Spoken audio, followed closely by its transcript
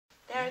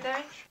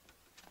Berry?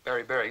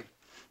 Berry.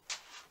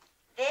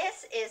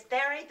 This is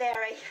Berry.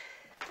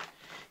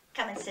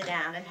 Come and sit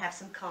down and have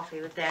some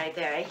coffee with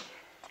Berry.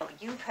 Oh,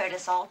 you've heard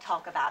us all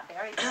talk about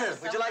Berry.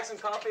 Would you like some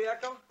coffee,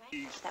 Echo?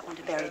 That one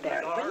to Berry,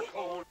 will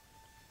you?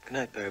 Good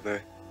night,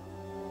 Berry.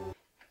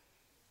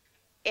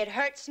 It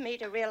hurts me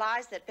to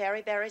realize that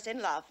Berry's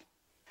in love.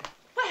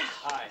 Well,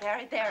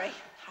 hi. Berry.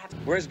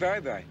 Where's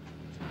Berry?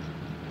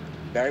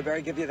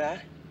 Berry give you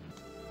that?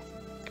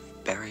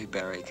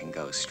 Berry can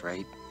go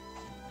straight.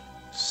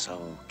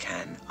 So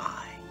can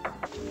I.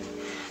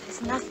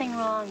 There's nothing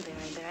wrong,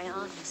 Berry,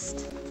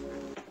 honest.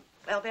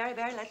 Well, Berry,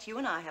 let's you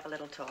and I have a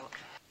little talk.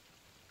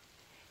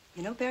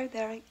 You know,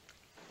 Berry.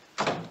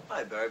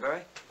 Hi,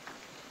 Berry.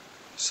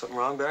 Something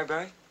wrong,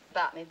 Berry?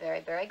 About me,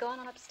 Berry. Go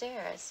on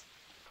upstairs.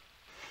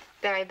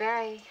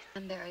 Berry.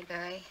 I'm Berry.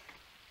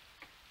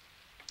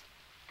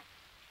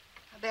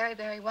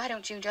 Berry, why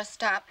don't you just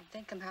stop and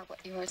think about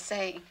what you were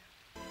saying?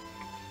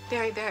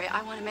 Berry,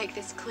 I want to make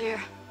this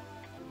clear.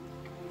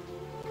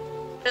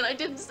 And I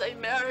didn't say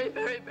marry,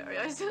 Berry.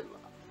 I said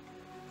love.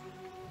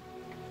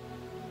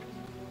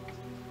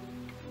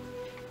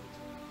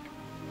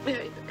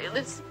 Berry,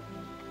 listen.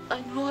 I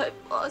know I've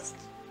lost.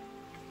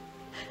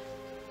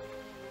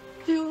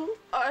 You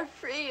are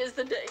free as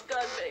the day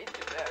God made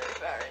you,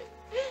 Berry.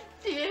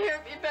 Do you hear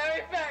me,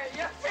 Berry?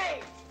 You're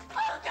free.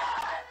 Oh,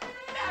 God!